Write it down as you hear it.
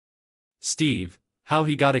Steve, How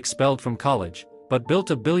He Got Expelled from College, but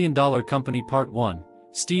Built a Billion-Dollar Company Part 1.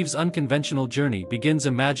 Steve's unconventional journey begins.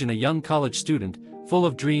 Imagine a young college student, full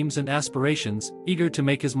of dreams and aspirations, eager to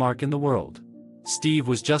make his mark in the world. Steve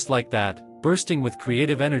was just like that, bursting with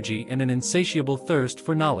creative energy and an insatiable thirst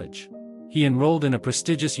for knowledge. He enrolled in a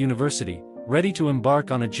prestigious university, ready to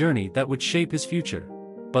embark on a journey that would shape his future.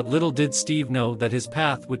 But little did Steve know that his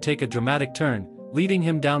path would take a dramatic turn, leading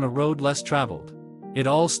him down a road less traveled. It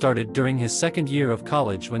all started during his second year of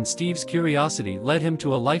college when Steve's curiosity led him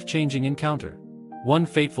to a life-changing encounter. One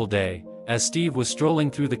fateful day, as Steve was strolling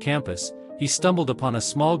through the campus, he stumbled upon a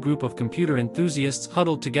small group of computer enthusiasts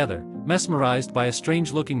huddled together, mesmerized by a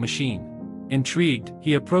strange-looking machine. Intrigued,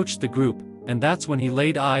 he approached the group, and that's when he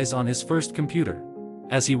laid eyes on his first computer.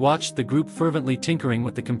 As he watched the group fervently tinkering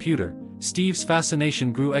with the computer, Steve's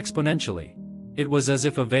fascination grew exponentially. It was as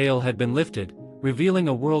if a veil had been lifted, revealing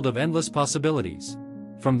a world of endless possibilities.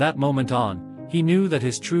 From that moment on, he knew that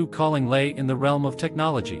his true calling lay in the realm of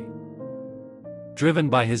technology. Driven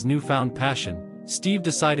by his newfound passion, Steve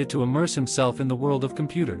decided to immerse himself in the world of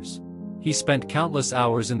computers. He spent countless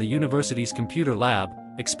hours in the university's computer lab,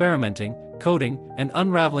 experimenting, coding, and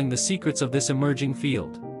unraveling the secrets of this emerging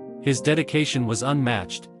field. His dedication was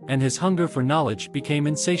unmatched, and his hunger for knowledge became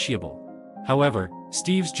insatiable. However,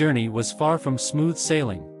 Steve's journey was far from smooth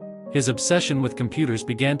sailing. His obsession with computers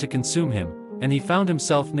began to consume him, and he found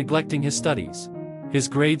himself neglecting his studies. His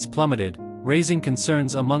grades plummeted, raising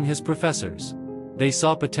concerns among his professors. They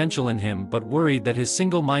saw potential in him but worried that his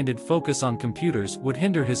single-minded focus on computers would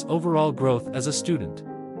hinder his overall growth as a student.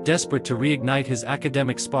 Desperate to reignite his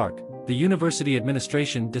academic spark, the university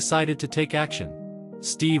administration decided to take action.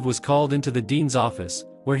 Steve was called into the dean's office,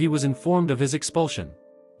 where he was informed of his expulsion.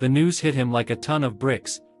 The news hit him like a ton of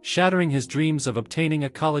bricks, shattering his dreams of obtaining a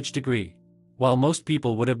college degree. While most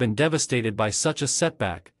people would have been devastated by such a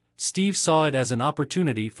setback, Steve saw it as an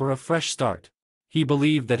opportunity for a fresh start. He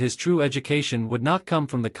believed that his true education would not come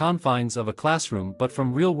from the confines of a classroom but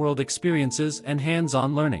from real-world experiences and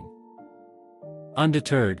hands-on learning.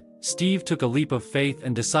 Undeterred, Steve took a leap of faith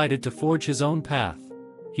and decided to forge his own path.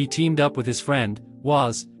 He teamed up with his friend,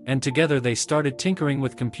 Waz, and together they started tinkering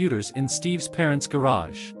with computers in Steve's parents'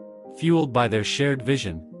 garage. Fueled by their shared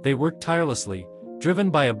vision, they worked tirelessly,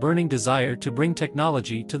 driven by a burning desire to bring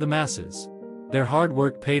technology to the masses. Their hard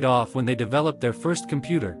work paid off when they developed their first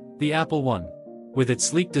computer, the Apple I. With its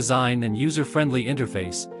sleek design and user-friendly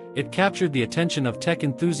interface, it captured the attention of tech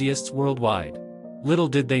enthusiasts worldwide. Little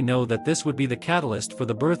did they know that this would be the catalyst for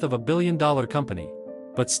the birth of a billion-dollar company.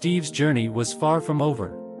 But Steve's journey was far from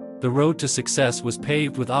over. The road to success was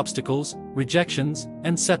paved with obstacles, rejections,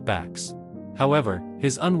 and setbacks. However,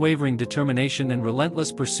 his unwavering determination and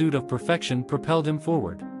relentless pursuit of perfection propelled him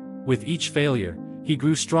forward. With each failure, he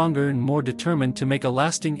grew stronger and more determined to make a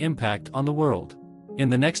lasting impact on the world. In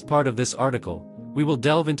the next part of this article, we will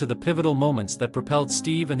delve into the pivotal moments that propelled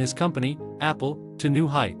Steve and his company, Apple, to new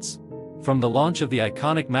heights. From the launch of the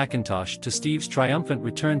iconic Macintosh to Steve's triumphant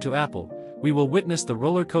return to Apple, we will witness the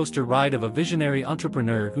roller coaster ride of a visionary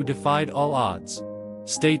entrepreneur who defied all odds.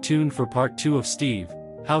 Stay tuned for part 2 of Steve,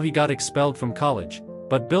 How He Got Expelled from College,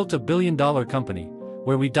 but Built a Billion-Dollar Company,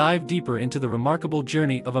 where we dive deeper into the remarkable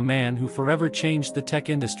journey of a man who forever changed the tech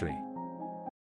industry.